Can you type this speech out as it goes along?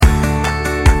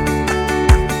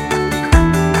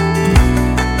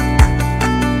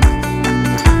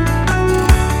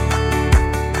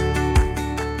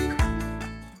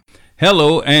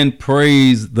Hello and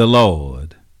praise the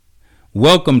Lord.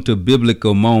 Welcome to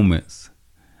Biblical Moments.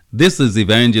 This is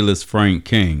Evangelist Frank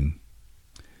King.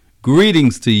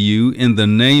 Greetings to you in the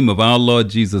name of our Lord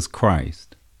Jesus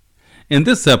Christ. In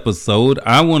this episode,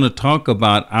 I want to talk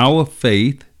about our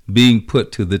faith being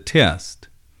put to the test.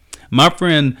 My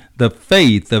friend, the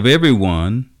faith of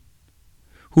everyone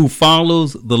who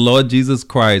follows the Lord Jesus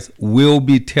Christ will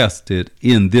be tested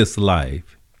in this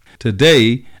life.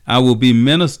 Today, I will be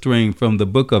ministering from the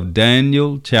book of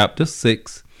Daniel, chapter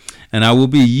 6, and I will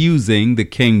be using the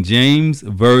King James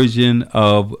Version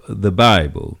of the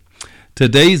Bible.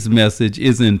 Today's message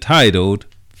is entitled,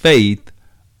 Faith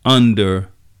Under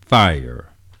Fire.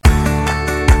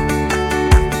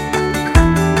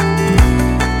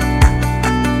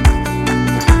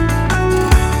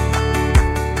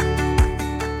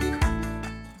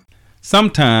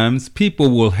 Sometimes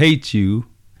people will hate you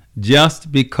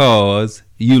just because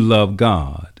you love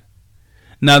God.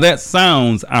 Now that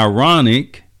sounds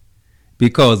ironic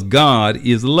because God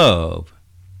is love.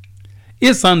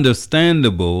 It's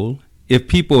understandable if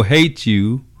people hate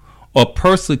you or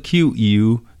persecute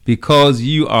you because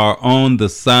you are on the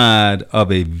side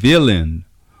of a villain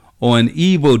or an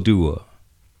evildoer.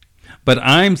 But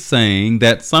I'm saying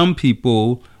that some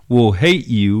people will hate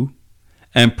you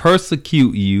and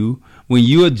persecute you when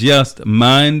you are just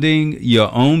minding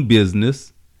your own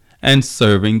business and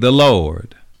serving the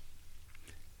Lord.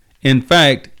 In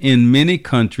fact, in many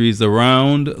countries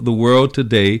around the world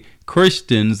today,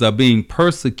 Christians are being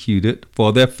persecuted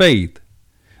for their faith.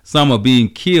 Some are being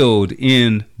killed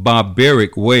in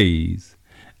barbaric ways,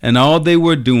 and all they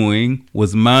were doing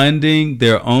was minding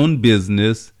their own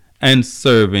business and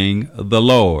serving the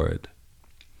Lord.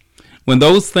 When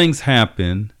those things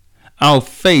happen, our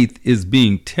faith is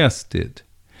being tested,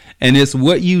 and it's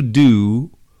what you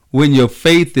do when your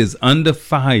faith is under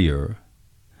fire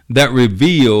that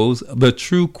reveals the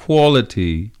true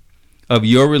quality of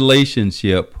your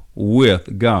relationship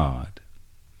with God.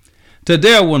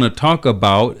 Today I want to talk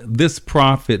about this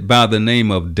prophet by the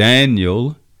name of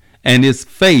Daniel and his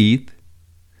faith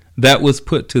that was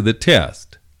put to the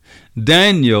test.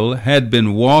 Daniel had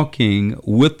been walking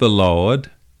with the Lord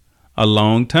a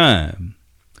long time.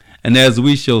 And as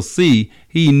we shall see,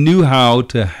 he knew how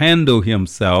to handle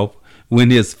himself when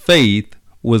his faith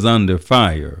was under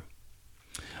fire.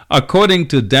 According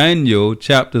to Daniel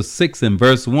chapter 6 and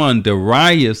verse 1,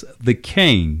 Darius the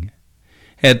king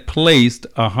had placed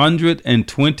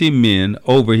 120 men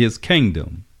over his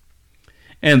kingdom.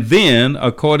 And then,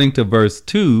 according to verse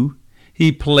 2,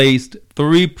 he placed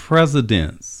 3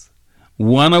 presidents,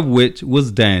 one of which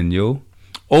was Daniel,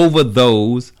 over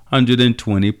those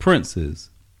 120 princes.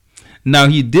 Now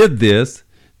he did this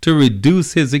to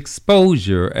reduce his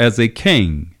exposure as a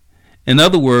king. In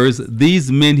other words,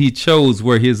 these men he chose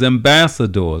were his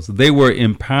ambassadors. They were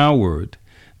empowered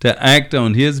to act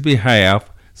on his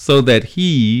behalf so that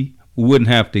he wouldn't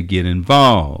have to get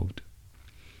involved.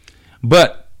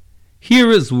 But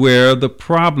here is where the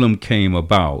problem came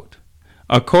about.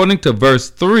 According to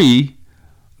verse 3,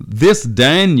 this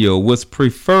Daniel was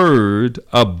preferred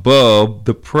above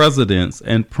the presidents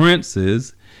and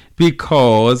princes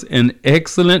because an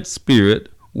excellent spirit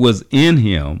was in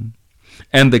him,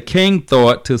 and the king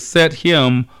thought to set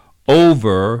him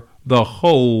over the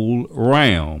whole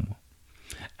realm.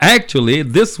 Actually,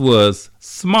 this was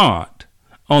smart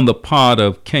on the part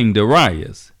of King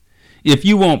Darius. If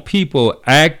you want people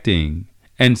acting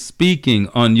and speaking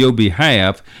on your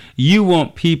behalf, you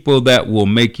want people that will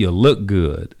make you look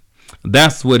good.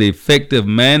 That's what effective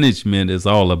management is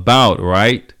all about,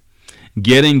 right?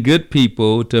 Getting good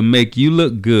people to make you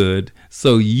look good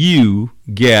so you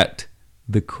get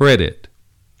the credit.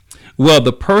 Well,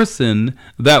 the person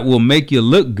that will make you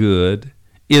look good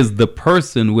is the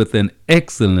person with an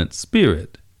excellent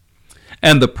spirit.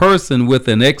 And the person with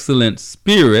an excellent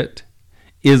spirit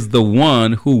is the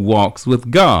one who walks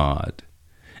with God.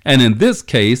 And in this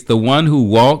case, the one who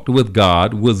walked with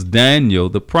God was Daniel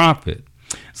the prophet.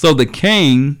 So the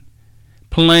king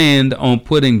planned on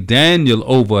putting Daniel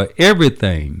over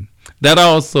everything. That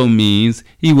also means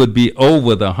he would be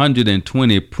over the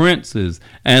 120 princes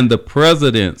and the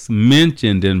presidents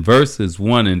mentioned in verses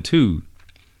 1 and 2.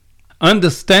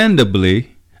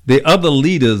 Understandably, the other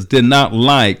leaders did not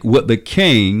like what the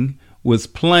king was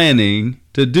planning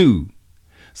to do.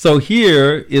 So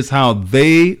here is how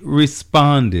they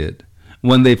responded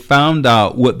when they found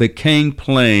out what the king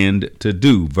planned to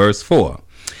do. Verse 4.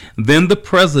 Then the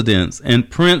presidents and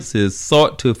princes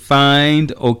sought to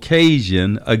find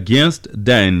occasion against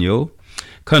Daniel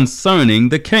concerning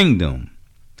the kingdom,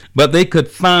 but they could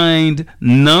find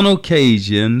none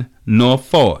occasion nor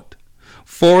fault.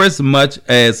 forasmuch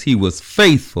as he was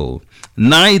faithful,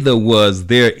 neither was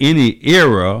there any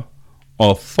error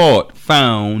or fault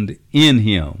found in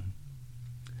him.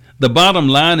 The bottom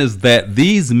line is that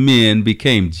these men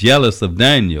became jealous of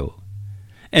Daniel,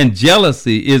 and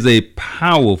jealousy is a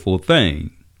powerful thing.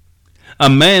 A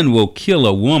man will kill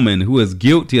a woman who is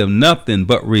guilty of nothing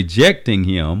but rejecting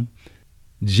him,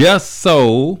 just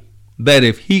so that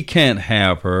if he can't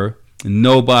have her,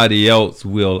 nobody else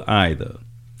will either.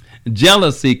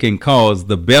 Jealousy can cause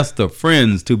the best of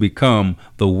friends to become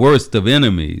the worst of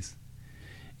enemies.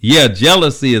 Yeah,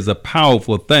 jealousy is a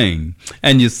powerful thing.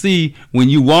 And you see, when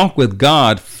you walk with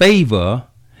God, favor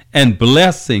and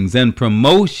blessings and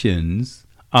promotions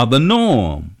are the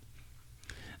norm.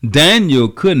 Daniel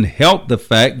couldn't help the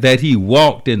fact that he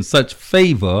walked in such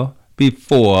favor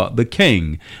before the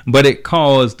king, but it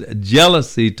caused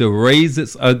jealousy to raise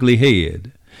its ugly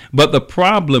head. But the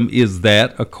problem is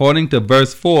that, according to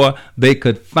verse 4, they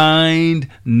could find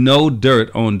no dirt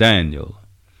on Daniel.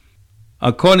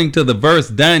 According to the verse,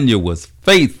 Daniel was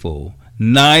faithful,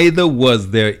 neither was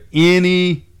there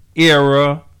any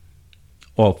error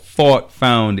or fault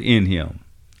found in him.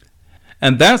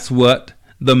 And that's what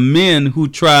the men who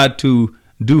tried to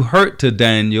do hurt to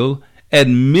Daniel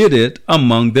admitted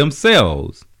among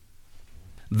themselves.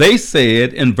 They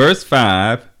said in verse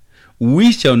 5,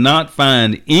 "We shall not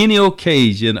find any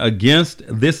occasion against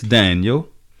this Daniel,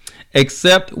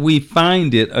 except we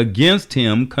find it against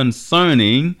him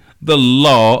concerning the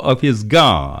law of his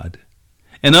God."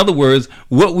 In other words,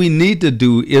 what we need to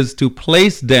do is to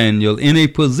place Daniel in a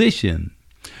position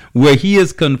where he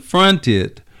is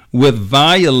confronted with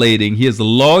violating his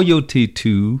loyalty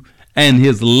to and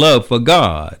his love for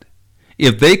God.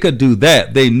 If they could do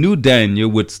that, they knew Daniel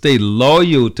would stay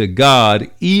loyal to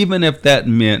God, even if that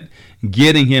meant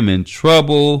getting him in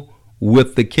trouble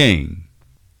with the king.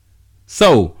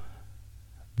 So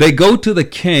they go to the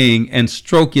king and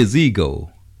stroke his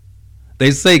ego.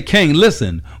 They say, "King,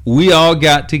 listen, we all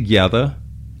got together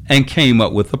and came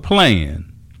up with a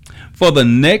plan. For the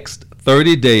next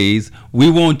 30 days, we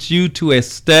want you to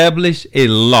establish a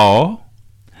law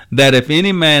that if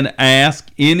any man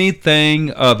asks anything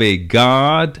of a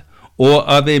god or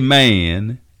of a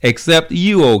man, except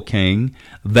you, O king,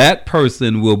 that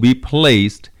person will be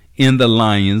placed in the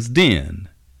lion's den."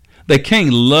 The king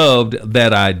loved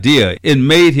that idea. It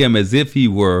made him as if he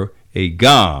were a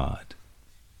god.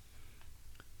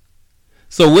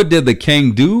 So what did the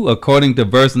king do? According to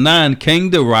verse 9, King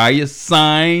Darius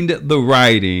signed the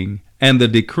writing and the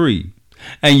decree.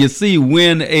 And you see,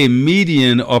 when a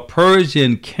Median or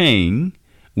Persian king,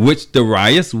 which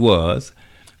Darius was,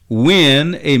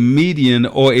 when a Median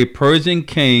or a Persian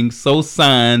king so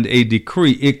signed a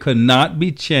decree, it could not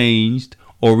be changed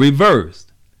or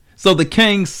reversed. So the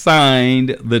king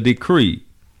signed the decree.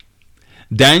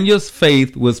 Daniel's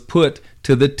faith was put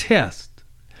to the test.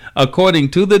 According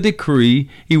to the decree,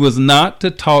 he was not to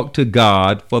talk to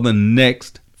God for the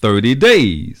next 30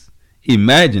 days.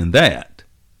 Imagine that.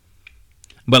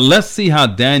 But let's see how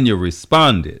Daniel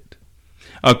responded.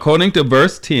 According to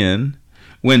verse 10,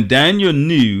 when Daniel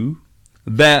knew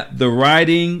that the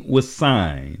writing was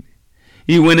signed,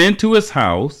 he went into his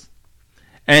house,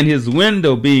 and his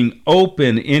window being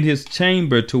open in his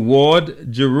chamber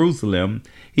toward Jerusalem,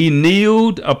 he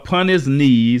kneeled upon his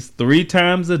knees 3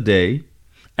 times a day,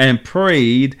 and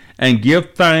prayed and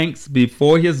give thanks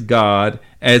before his God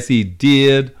as he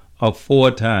did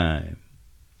aforetime.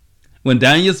 When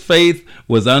Daniel's faith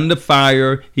was under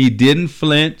fire, he didn't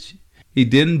flinch, he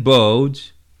didn't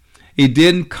budge, he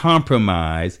didn't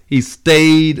compromise, he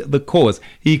stayed the course.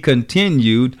 He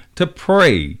continued to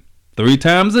pray 3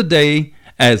 times a day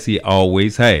as he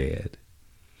always had.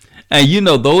 And you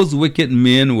know, those wicked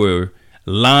men were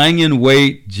lying in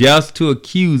wait just to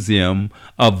accuse him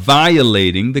of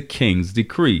violating the king's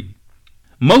decree.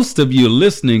 Most of you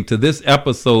listening to this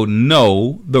episode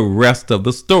know the rest of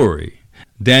the story.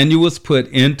 Daniel was put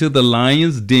into the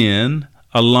lion's den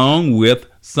along with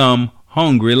some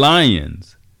hungry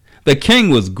lions. The king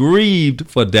was grieved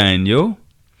for Daniel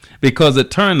because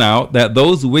it turned out that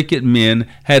those wicked men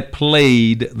had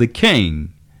played the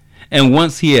king. And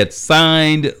once he had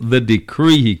signed the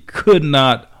decree, he could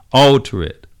not alter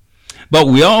it. But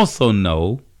we also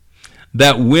know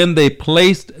that when they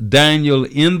placed Daniel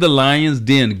in the lion's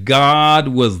den, God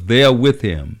was there with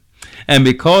him. And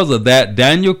because of that,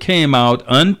 Daniel came out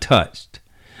untouched.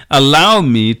 Allow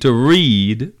me to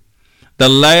read the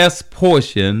last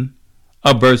portion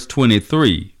of verse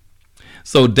 23.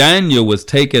 So Daniel was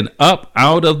taken up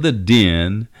out of the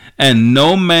den, and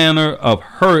no manner of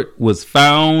hurt was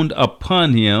found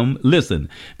upon him, listen,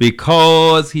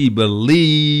 because he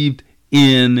believed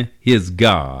in his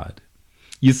God.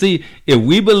 You see, if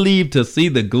we believe to see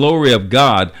the glory of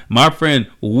God, my friend,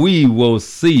 we will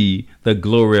see the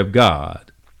glory of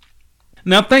God.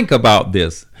 Now think about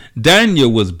this.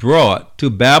 Daniel was brought to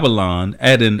Babylon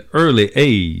at an early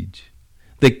age.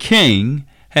 The king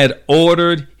had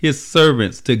ordered his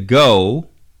servants to go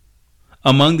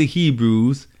among the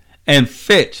Hebrews and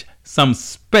fetch some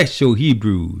special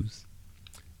Hebrews.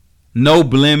 No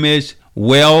blemish,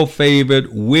 well-favored,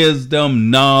 wisdom,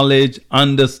 knowledge,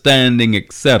 understanding,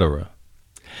 etc.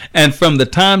 And from the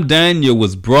time Daniel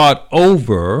was brought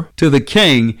over to the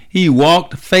king, he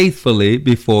walked faithfully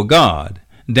before God.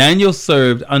 Daniel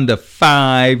served under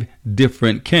 5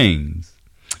 different kings.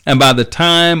 And by the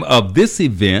time of this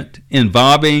event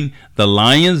involving the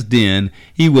lion's den,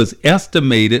 he was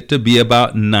estimated to be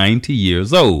about 90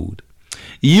 years old.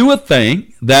 You would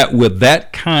think that with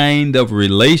that kind of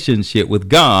relationship with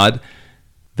God,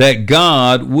 that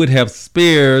God would have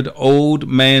spared old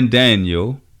man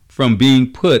Daniel from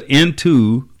being put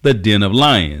into the den of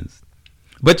lions.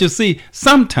 But you see,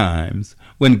 sometimes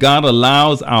when God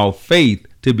allows our faith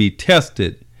to be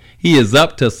tested, he is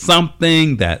up to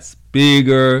something that's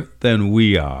bigger than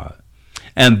we are.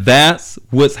 And that's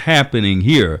what's happening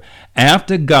here.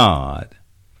 After God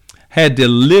had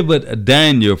delivered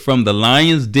Daniel from the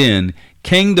lion's den,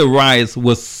 King Darius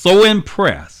was so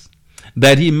impressed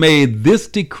that he made this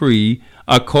decree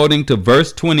according to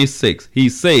verse 26. He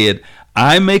said,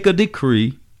 I make a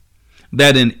decree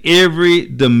that in every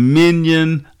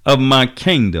dominion of my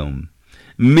kingdom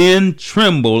men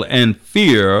tremble and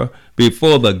fear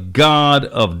before the God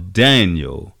of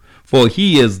Daniel, for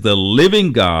he is the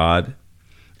living God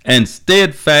and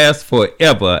steadfast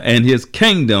forever, and his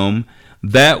kingdom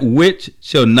that which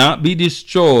shall not be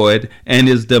destroyed, and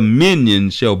his dominion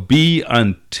shall be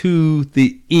unto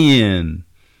the end.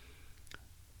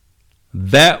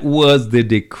 That was the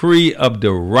decree of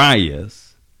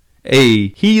Darius, a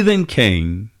heathen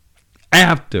king,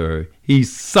 after he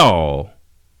saw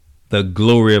the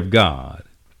glory of God.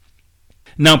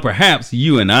 Now perhaps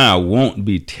you and I won't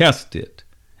be tested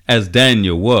as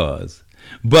Daniel was,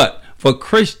 but for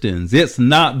Christians it's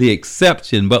not the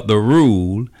exception but the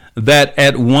rule that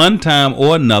at one time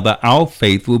or another our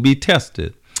faith will be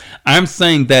tested. I'm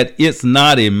saying that it's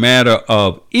not a matter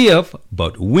of if,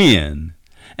 but when.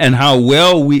 And how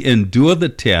well we endure the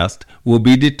test will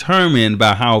be determined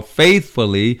by how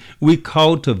faithfully we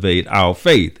cultivate our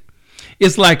faith.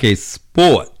 It's like a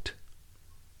sport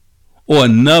or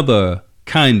another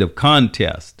kind of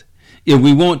contest. If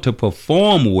we want to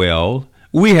perform well,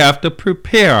 we have to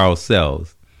prepare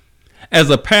ourselves. As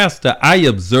a pastor, I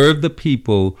observe the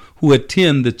people who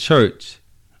attend the church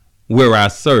where I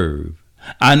serve.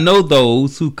 I know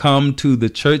those who come to the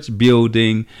church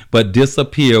building but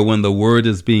disappear when the word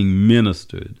is being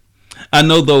ministered. I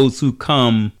know those who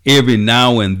come every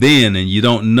now and then and you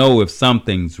don't know if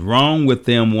something's wrong with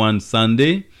them one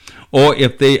Sunday or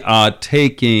if they are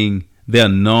taking their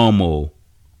normal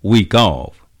week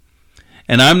off.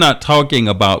 And I'm not talking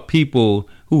about people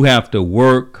who have to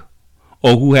work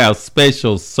or who have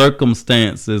special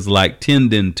circumstances like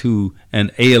tending to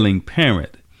an ailing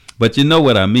parent. But you know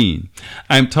what I mean.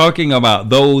 I'm talking about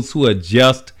those who are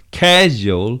just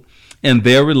casual in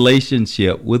their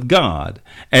relationship with God.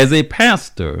 As a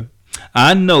pastor,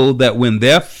 I know that when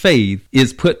their faith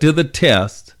is put to the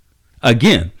test,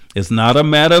 again, it's not a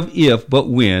matter of if, but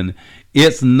when,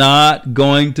 it's not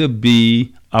going to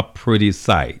be a pretty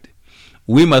sight.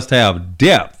 We must have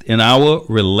depth in our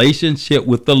relationship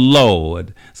with the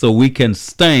Lord so we can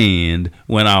stand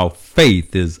when our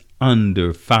faith is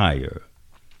under fire.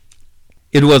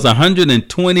 It was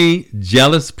 120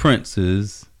 jealous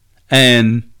princes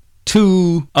and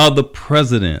 2 other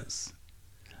presidents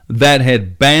that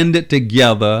had banded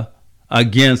together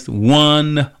against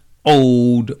one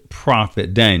old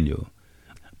prophet, Daniel.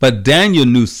 But Daniel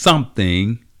knew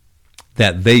something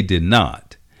that they did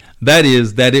not. That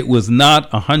is, that it was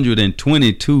not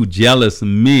 122 jealous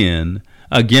men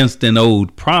against an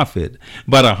old prophet,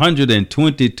 but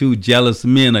 122 jealous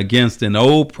men against an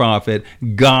old prophet,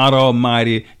 God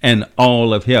Almighty, and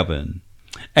all of heaven.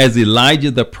 As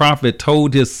Elijah the prophet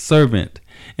told his servant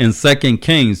in 2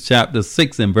 Kings chapter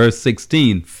 6 and verse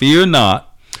 16, fear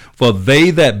not, for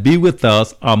they that be with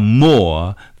us are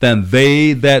more than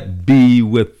they that be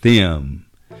with them.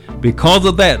 Because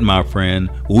of that, my friend,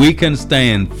 we can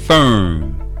stand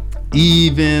firm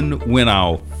even when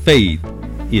our faith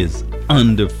is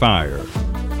under fire.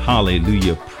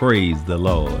 Hallelujah. Praise the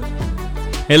Lord.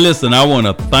 Hey, listen, I want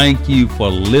to thank you for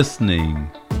listening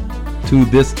to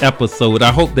this episode.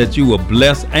 I hope that you were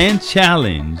blessed and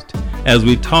challenged as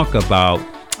we talk about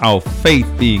our faith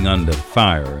being under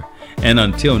fire. And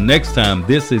until next time,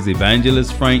 this is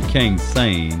Evangelist Frank King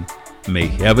saying, may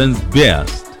heaven's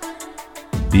best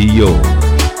be yours.